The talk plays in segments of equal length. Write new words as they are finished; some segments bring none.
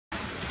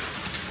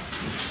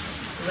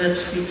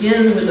Let's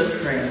begin with a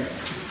prayer.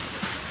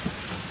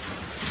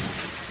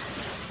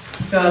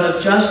 God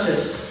of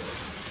justice,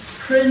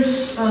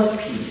 Prince of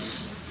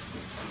peace,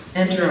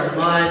 enter our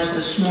lives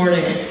this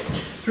morning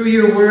through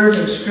your word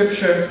and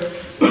scripture,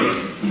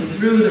 and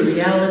through the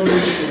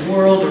realities of the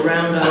world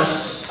around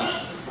us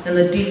and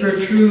the deeper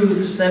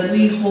truths that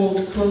we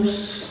hold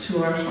close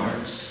to our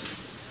hearts.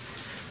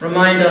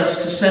 Remind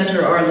us to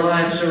center our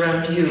lives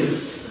around you,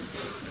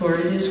 for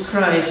it is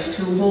Christ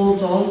who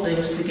holds all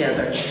things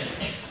together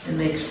and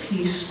makes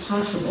peace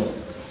possible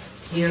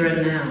here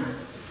and now.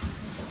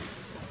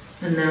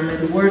 And now may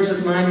the words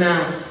of my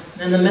mouth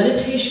and the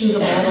meditations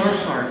of all our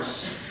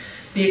hearts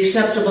be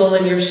acceptable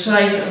in your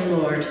sight, O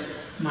Lord,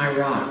 my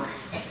rock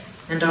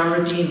and our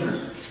Redeemer.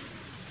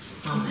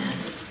 Amen.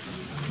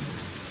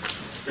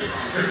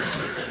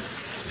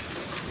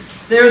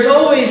 There's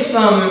always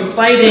some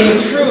biting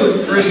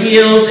truth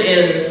revealed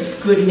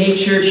in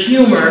good-natured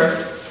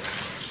humor.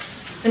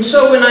 And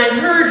so when I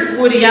heard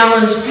Woody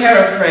Allen's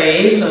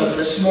paraphrase of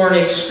this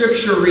morning's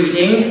scripture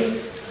reading,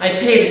 I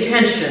paid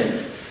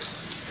attention.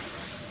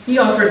 He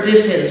offered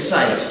this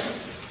insight.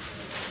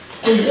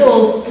 The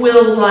wolf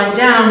will lie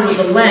down with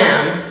the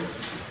lamb,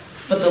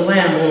 but the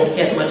lamb won't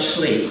get much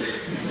sleep.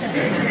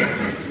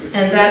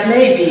 And that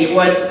may be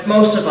what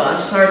most of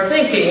us are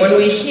thinking when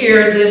we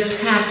hear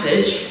this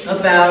passage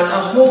about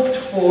a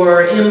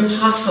hoped-for,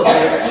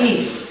 impossible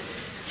peace.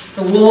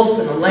 The wolf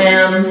and the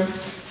lamb,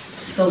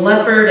 the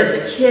leopard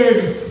and the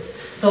kid,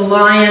 the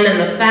lion and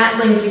the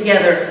fatling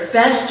together,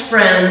 best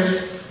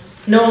friends,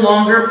 no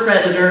longer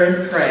predator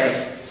and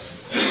prey.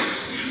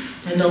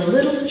 And a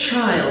little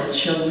child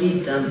shall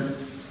lead them.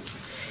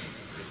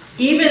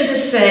 Even to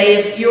say,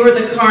 if you're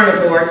the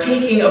carnivore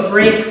taking a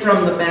break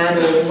from the bad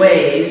old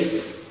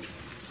ways,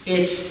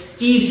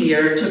 it's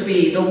easier to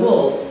be the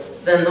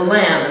wolf than the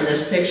lamb in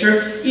this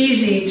picture.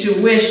 Easy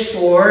to wish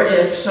for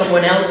if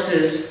someone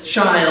else's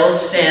child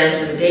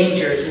stands in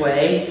danger's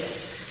way,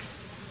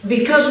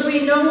 because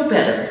we know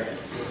better.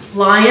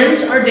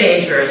 Lions are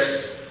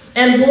dangerous,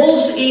 and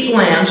wolves eat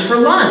lambs for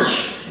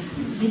lunch.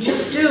 They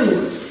just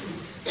do.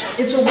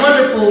 It's a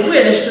wonderful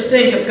wish to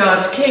think of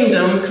God's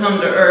kingdom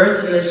come to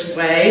earth in this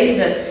way,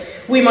 that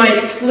we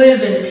might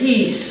live in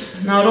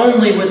peace, not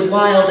only with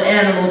wild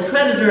animal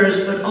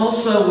predators, but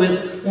also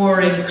with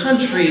warring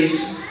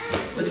countries,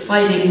 with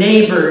fighting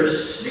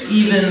neighbors,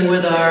 even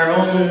with our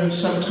own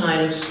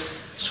sometimes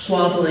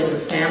squabbling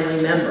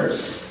family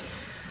members.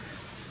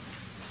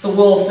 The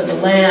wolf and the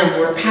lamb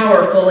were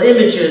powerful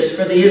images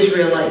for the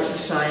Israelite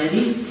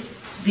society.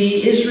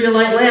 The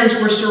Israelite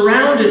lands were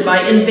surrounded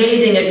by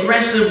invading,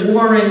 aggressive,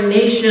 warring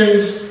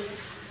nations,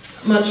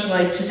 much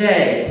like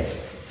today.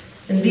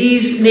 And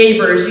these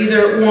neighbors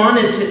either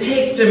wanted to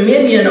take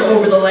dominion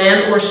over the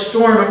land or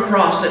storm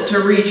across it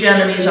to reach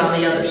enemies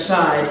on the other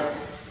side.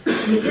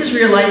 The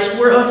Israelites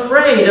were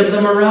afraid of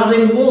the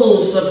marauding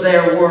wolves of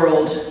their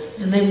world,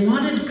 and they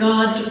wanted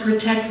God to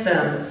protect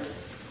them,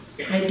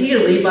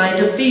 ideally by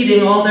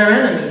defeating all their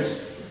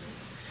enemies.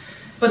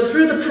 But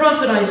through the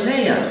prophet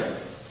Isaiah,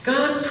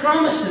 God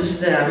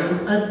promises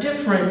them a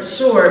different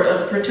sort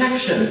of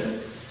protection,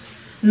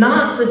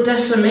 not the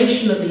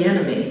decimation of the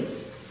enemy,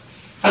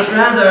 but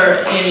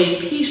rather a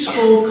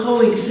peaceful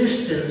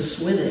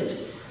coexistence with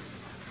it.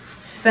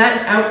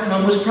 That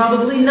outcome was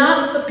probably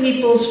not the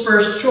people's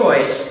first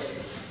choice.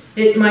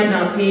 It might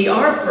not be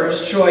our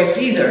first choice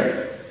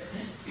either.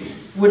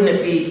 Wouldn't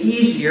it be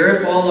easier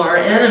if all our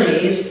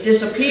enemies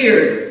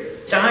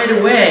disappeared, died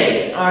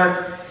away,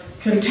 our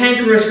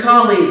cantankerous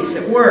colleagues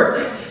at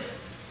work,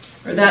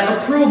 or that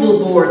approval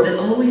board that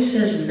always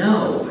says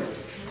no,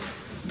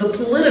 the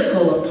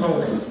political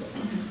opponent,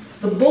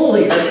 the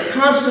bully that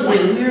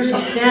constantly wears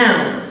us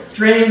down,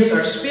 drains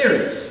our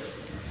spirits?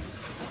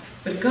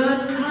 But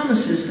God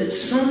promises that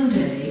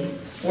someday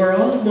we're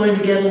all going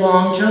to get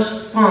along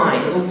just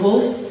fine, the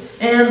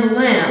wolf and the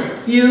lamb,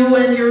 you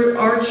and your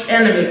arch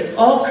enemy,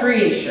 all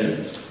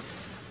creation.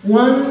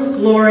 One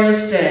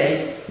glorious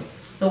day,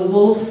 the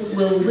wolf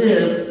will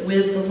live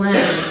with the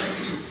lamb,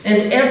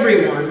 and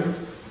everyone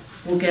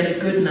will get a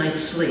good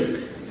night's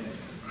sleep.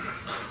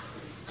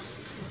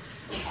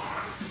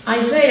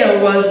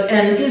 Isaiah was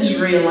an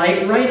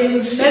Israelite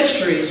writing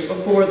centuries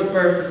before the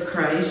birth of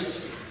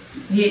Christ.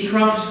 He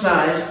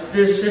prophesied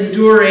this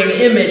enduring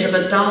image of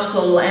a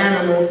docile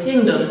animal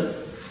kingdom.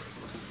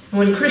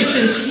 When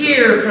Christians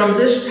hear from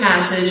this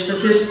passage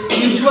that this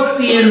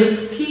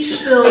utopian,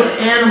 peace-filled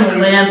animal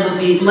land will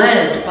be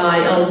led by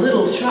a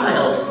little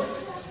child,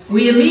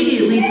 we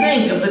immediately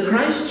think of the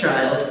Christ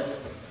child.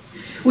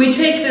 We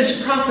take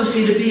this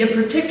prophecy to be a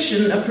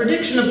prediction of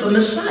the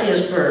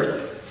Messiah's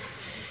birth.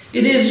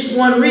 It is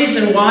one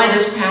reason why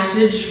this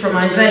passage from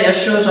Isaiah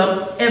shows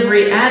up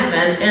every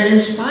Advent and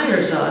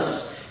inspires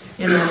us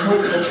in our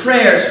hopeful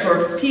prayers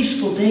for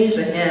peaceful days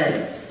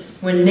ahead,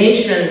 when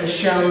nation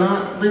shall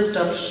not lift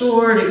up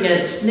sword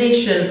against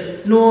nation,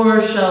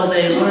 nor shall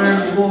they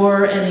learn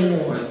war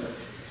anymore.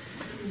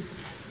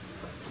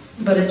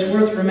 But it's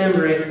worth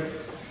remembering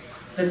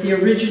that the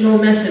original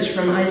message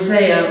from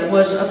Isaiah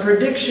was a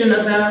prediction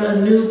about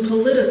a new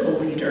political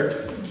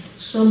leader,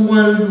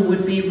 someone who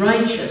would be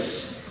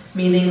righteous,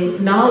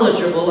 meaning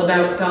knowledgeable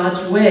about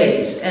God's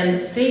ways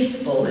and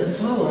faithful in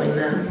following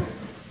them.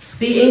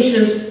 The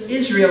ancient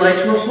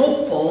Israelites were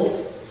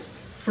hopeful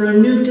for a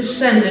new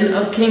descendant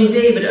of King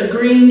David, a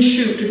green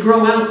shoot to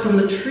grow out from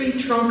the tree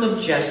trunk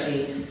of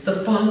Jesse,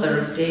 the father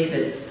of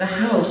David, the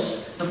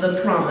house of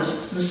the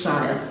promised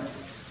Messiah.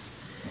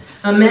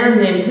 A man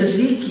named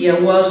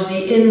Hezekiah was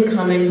the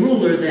incoming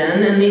ruler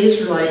then, and the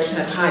Israelites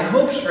had high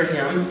hopes for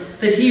him,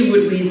 that he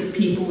would lead the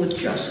people with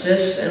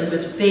justice and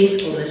with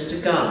faithfulness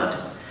to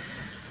God.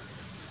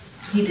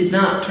 He did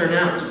not turn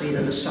out to be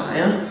the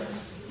Messiah,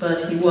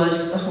 but he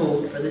was the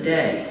hope for the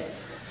day.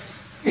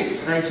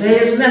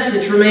 Isaiah's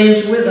message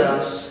remains with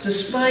us,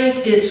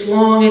 despite its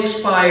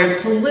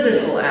long-expired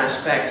political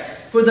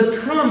aspect, for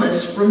the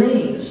promise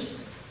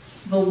remains.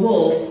 The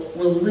wolf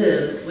will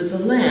live with the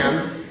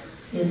lamb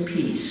in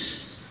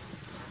peace.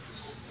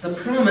 The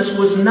promise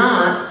was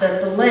not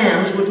that the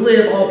lambs would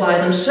live all by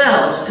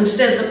themselves.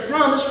 Instead, the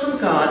promise from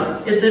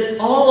God is that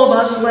all of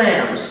us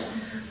lambs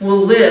will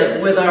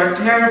live with our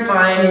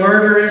terrifying,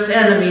 murderous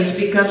enemies,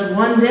 because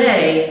one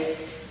day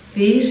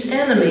these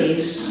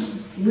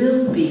enemies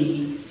will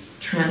be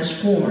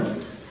transformed.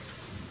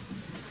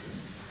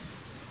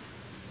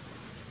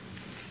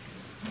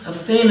 A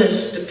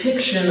famous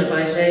depiction of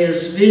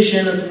Isaiah's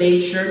vision of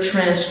nature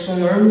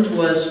transformed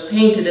was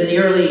painted in the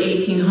early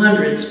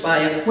 1800s by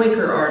a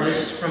Quaker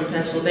artist from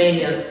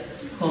Pennsylvania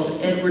called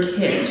Edward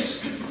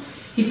Hicks.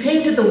 He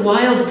painted the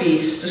wild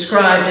beasts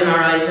described in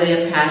our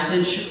Isaiah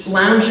passage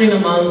lounging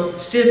among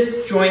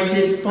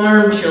stiff-jointed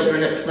farm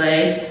children at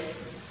play.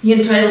 He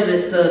entitled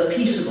it The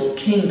Peaceable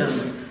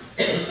Kingdom.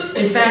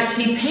 In fact,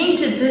 he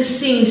painted this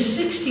scene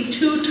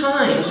 62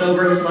 times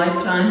over his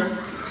lifetime,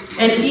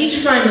 and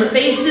each time the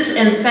faces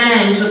and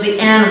fangs of the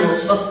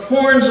animals, the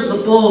horns of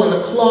the bull and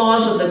the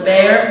claws of the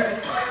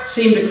bear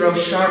seemed to grow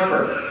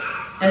sharper,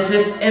 as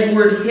if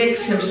Edward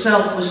Hicks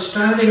himself was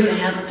starting to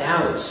have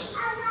doubts.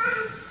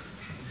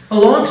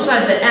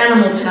 Alongside the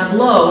animal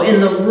tableau, in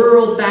the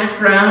rural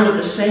background of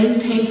the same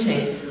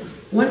painting,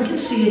 one can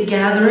see a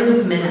gathering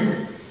of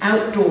men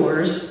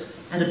outdoors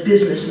at a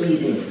business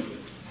meeting.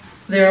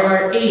 There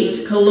are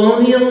 8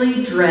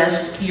 colonially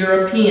dressed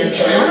Europeans,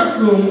 one of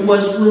whom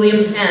was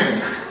William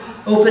Penn,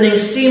 opening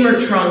steamer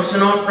trunks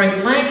and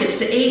offering blankets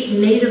to 8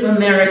 Native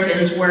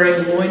Americans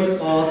wearing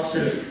loincloths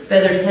and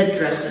feathered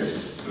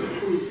headdresses.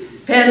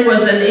 Penn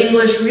was an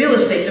English real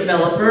estate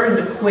developer and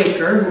a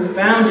Quaker who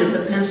founded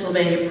the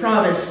Pennsylvania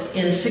province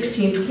in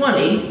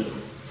 1620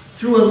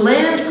 through a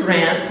land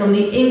grant from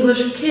the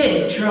English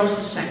king,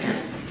 Charles II.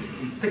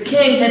 The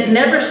king had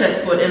never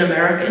set foot in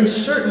America and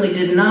certainly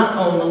did not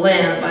own the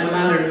land by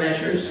modern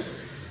measures.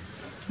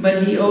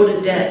 But he owed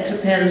a debt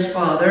to Penn's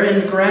father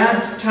and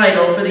grabbed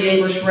title for the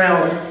English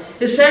realm.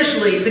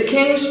 Essentially, the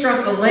king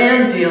struck a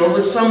land deal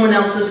with someone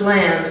else's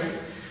land,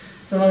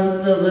 the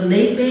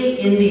Lenape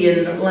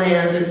Indian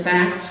land, in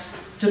fact,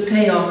 to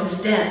pay off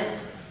his debt.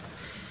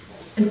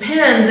 And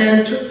Penn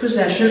then took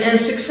possession and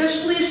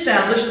successfully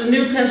established a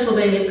new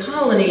Pennsylvania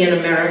colony in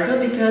America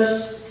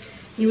because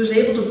he was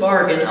able to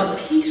bargain a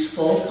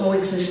peaceful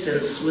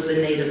coexistence with the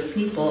native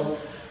people.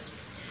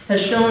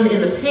 As shown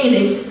in the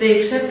painting, they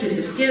accepted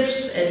his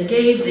gifts and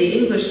gave the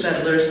English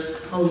settlers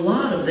a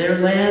lot of their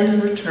land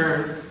in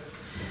return.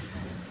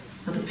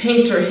 Now, the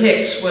painter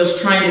Hicks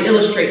was trying to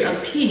illustrate a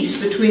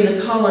peace between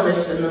the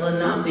colonists and the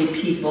Lenape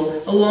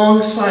people,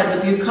 alongside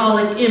the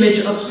bucolic image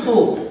of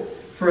hope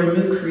for a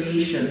new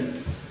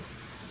creation.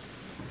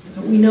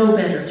 But we know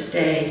better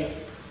today.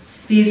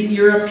 These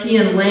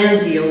European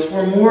land deals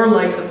were more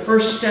like the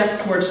first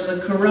step towards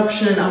the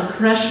corruption and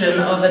oppression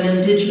of an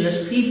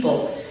indigenous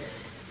people.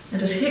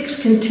 And as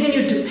Hicks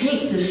continued to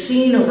paint this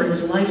scene over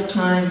his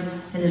lifetime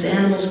and his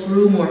animals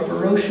grew more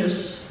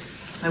ferocious,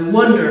 I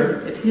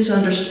wonder if his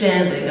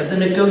understanding of the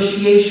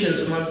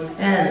negotiations among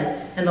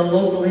Penn and the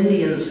local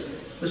Indians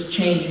was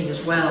changing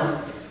as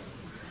well.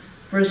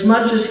 For as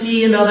much as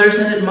he and others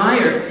had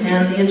admired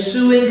Penn, the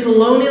ensuing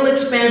colonial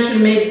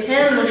expansion made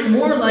Penn look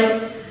more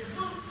like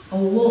a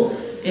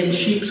wolf in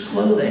sheep's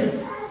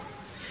clothing.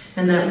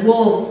 And that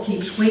wolf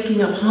keeps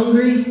waking up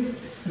hungry,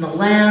 and the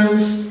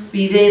lambs,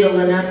 be they the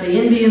Lenape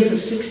Indians of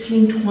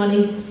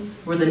 1620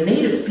 or the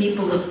native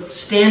people of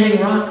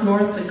Standing Rock,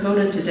 North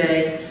Dakota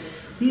today,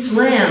 these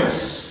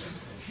lambs,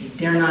 they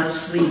dare not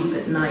sleep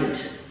at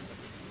night.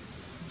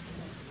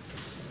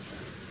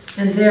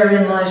 And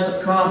therein lies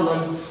the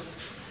problem.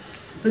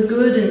 The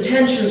good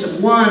intentions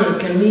of one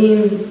can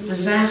mean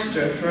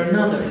disaster for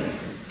another.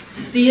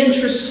 The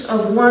interests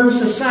of one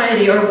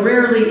society are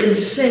rarely in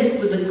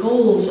sync with the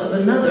goals of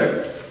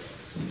another.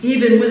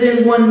 Even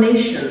within one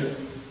nation,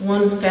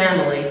 one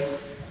family,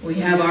 we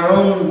have our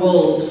own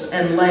wolves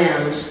and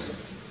lambs.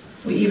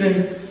 We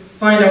even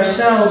find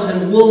ourselves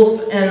in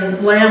wolf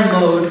and lamb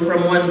mode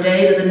from one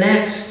day to the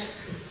next.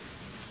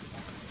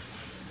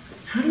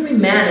 How do we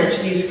manage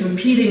these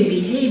competing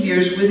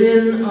behaviors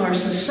within our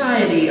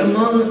society,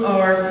 among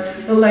our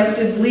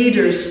elected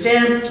leaders,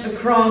 stamped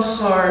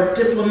across our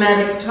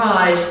diplomatic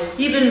ties,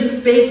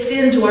 even baked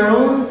into our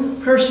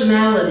own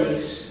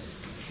personalities?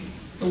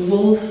 The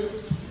wolf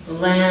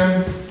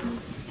lamb,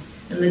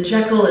 and the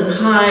Jekyll and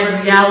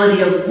Hyde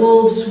reality of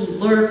wolves who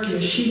lurk in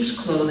sheep's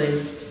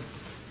clothing.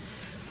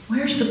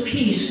 Where's the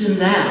peace in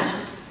that?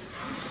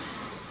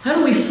 How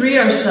do we free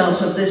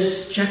ourselves of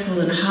this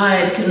Jekyll and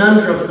Hyde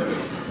conundrum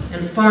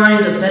and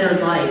find a better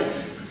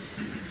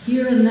life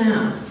here and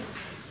now?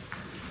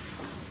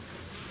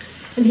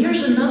 And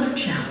here's another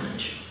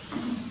challenge.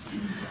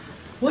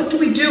 What do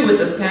we do with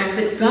the fact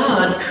that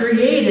God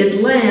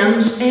created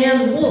lambs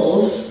and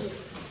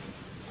wolves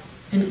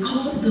and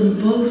called them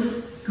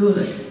both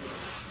good?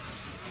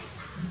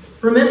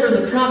 Remember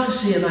the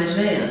prophecy of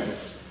Isaiah.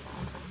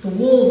 The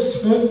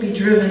wolves won't be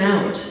driven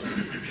out.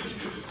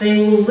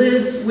 They will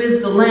live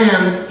with the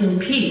lamb in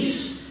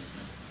peace.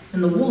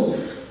 And the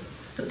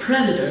wolf, the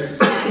predator,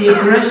 the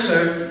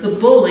aggressor, the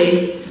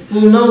bully,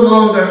 will no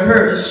longer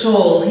hurt a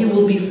soul. He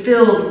will be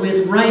filled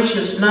with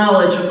righteous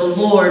knowledge of the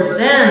Lord.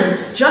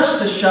 Then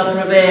justice shall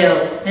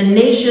prevail, and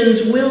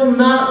nations will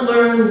not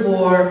learn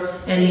war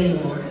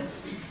anymore.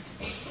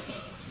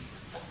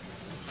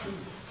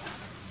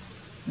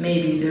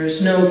 Maybe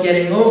there's no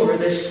getting over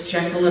this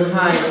Jekyll and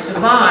Hyde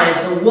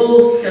divide. The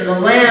wolf and the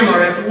lamb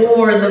are at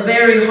war in the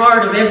very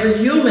heart of every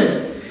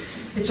human.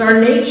 It's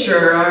our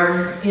nature,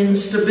 our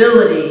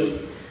instability,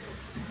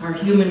 our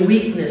human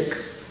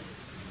weakness.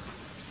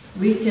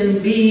 We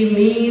can be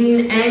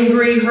mean,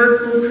 angry,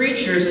 hurtful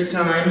creatures at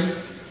times,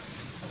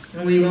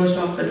 and we most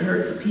often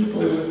hurt the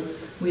people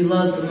we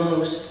love the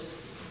most.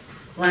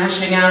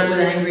 Lashing out with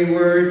angry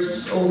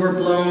words,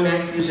 overblown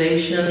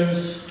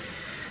accusations.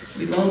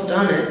 We've all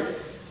done it.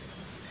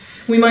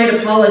 We might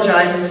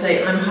apologize and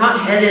say, I'm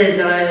hot-headed,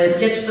 it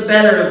gets the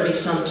better of me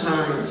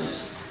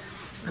sometimes.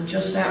 I'm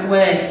just that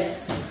way.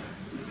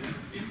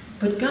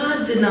 But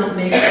God did not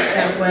make us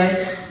that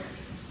way.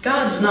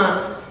 God's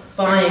not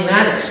buying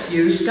that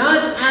excuse.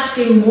 God's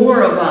asking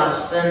more of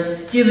us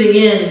than giving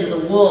in to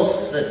the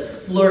wolf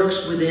that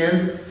lurks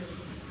within.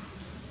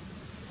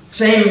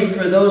 Same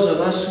for those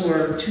of us who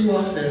are too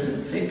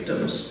often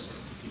victims.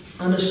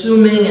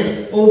 Unassuming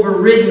and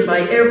overridden by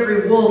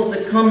every wolf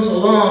that comes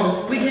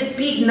along. We get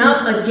beaten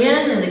up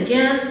again and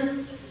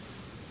again.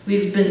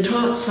 We've been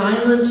taught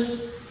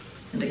silence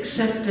and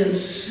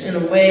acceptance in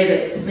a way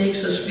that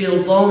makes us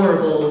feel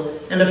vulnerable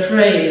and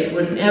afraid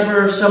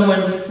whenever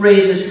someone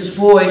raises his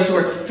voice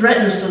or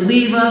threatens to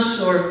leave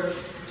us or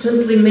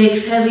simply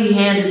makes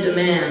heavy-handed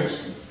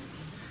demands.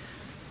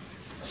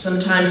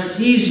 Sometimes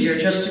it's easier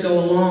just to go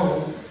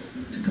along,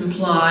 to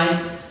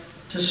comply,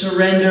 to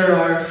surrender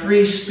our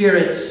free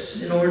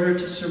spirits in order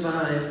to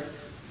survive.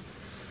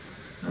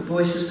 Our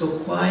voices go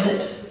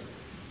quiet.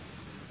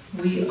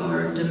 We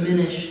are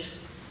diminished,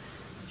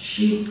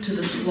 sheep to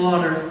the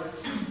slaughter.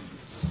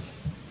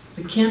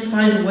 We can't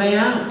find a way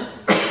out.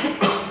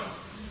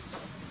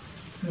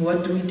 And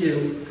what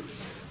do?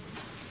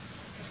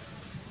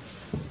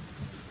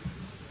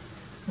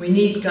 We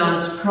need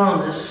God's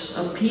promise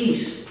of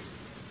peace.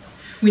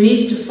 We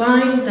need to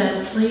find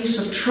that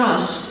place of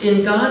trust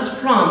in God's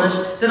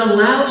promise that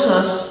allows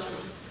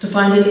us to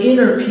find an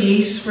inner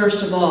peace,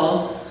 first of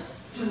all.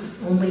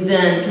 Only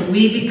then can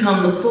we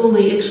become the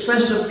fully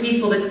expressive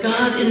people that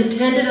God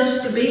intended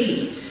us to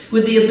be,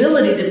 with the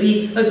ability to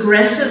be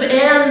aggressive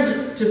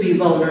and to be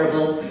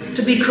vulnerable,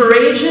 to be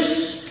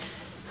courageous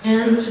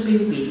and to be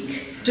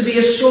weak, to be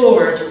a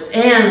sword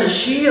and a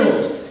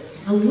shield,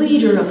 a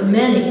leader of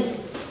many,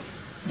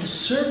 and a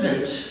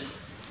servant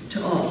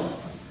to all.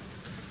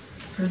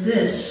 For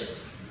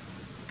this,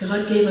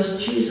 God gave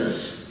us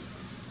Jesus.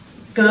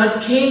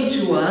 God came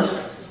to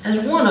us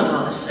as one of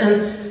us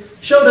and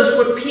showed us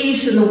what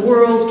peace in the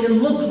world can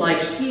look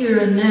like here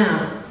and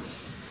now.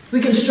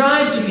 We can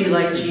strive to be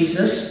like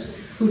Jesus,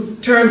 who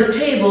turned the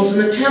tables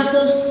in the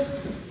temple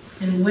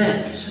and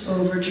wept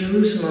over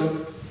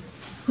Jerusalem,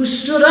 who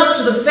stood up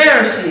to the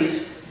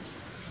Pharisees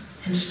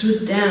and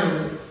stood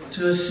down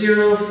to a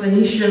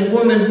Syro-Phoenician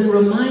woman who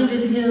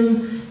reminded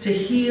him to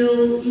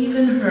heal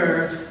even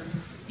her,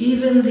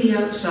 even the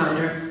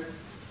outsider.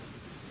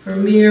 For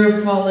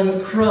mere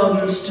fallen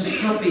crumbs to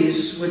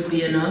puppies would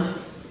be enough.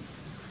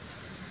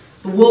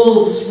 The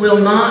wolves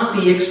will not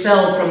be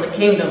expelled from the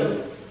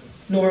kingdom,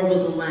 nor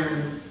will the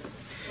lamb.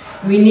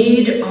 We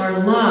need our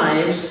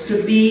lives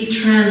to be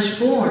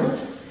transformed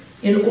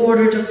in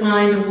order to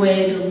find a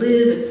way to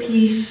live at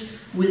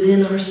peace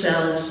within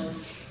ourselves.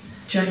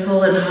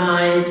 Jekyll and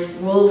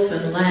Hyde, wolf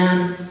and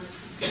lamb.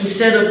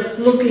 Instead of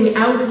looking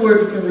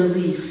outward for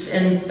relief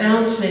and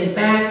bouncing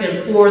back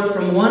and forth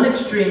from one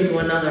extreme to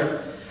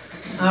another,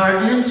 our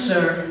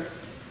answer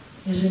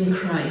is in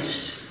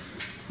Christ,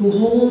 who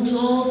holds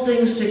all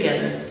things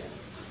together.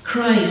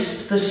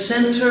 Christ, the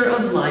center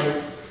of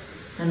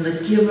life and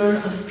the giver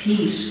of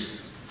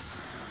peace.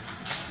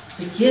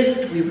 The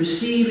gift we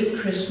receive at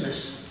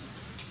Christmas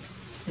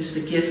is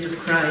the gift of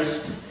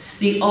Christ,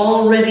 the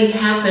already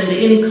happened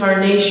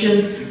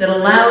incarnation that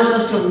allows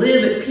us to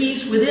live at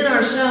peace within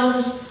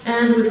ourselves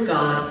and with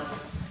God.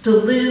 To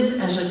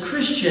live as a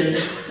Christian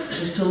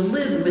is to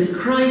live with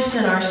Christ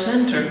at our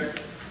center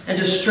and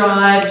to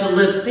strive to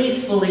live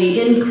faithfully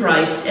in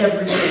Christ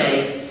every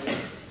day.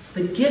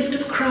 The gift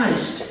of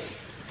Christ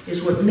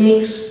is what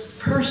makes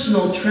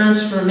personal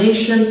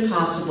transformation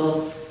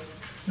possible,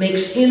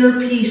 makes inner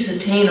peace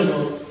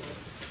attainable,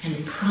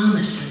 and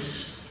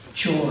promises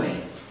joy.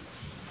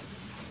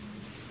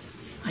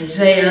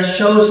 Isaiah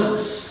shows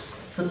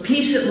us the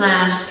peace at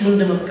last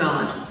kingdom of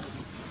God,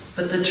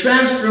 but the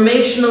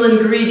transformational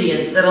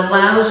ingredient that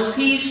allows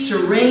peace to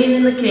reign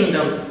in the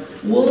kingdom,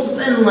 wolf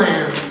and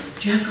lamb,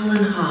 Jekyll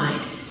and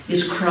Hyde,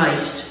 is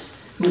Christ,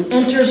 who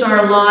enters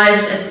our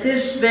lives at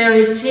this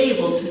very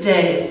table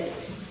today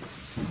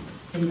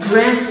and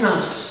grants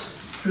us,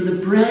 through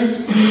the bread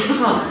and the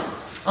cup,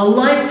 a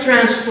life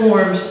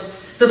transformed,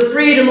 the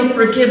freedom of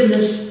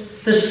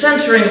forgiveness, the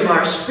centering of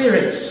our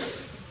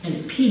spirits,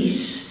 and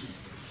peace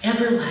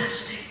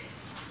everlasting.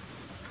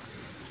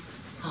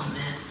 Amen.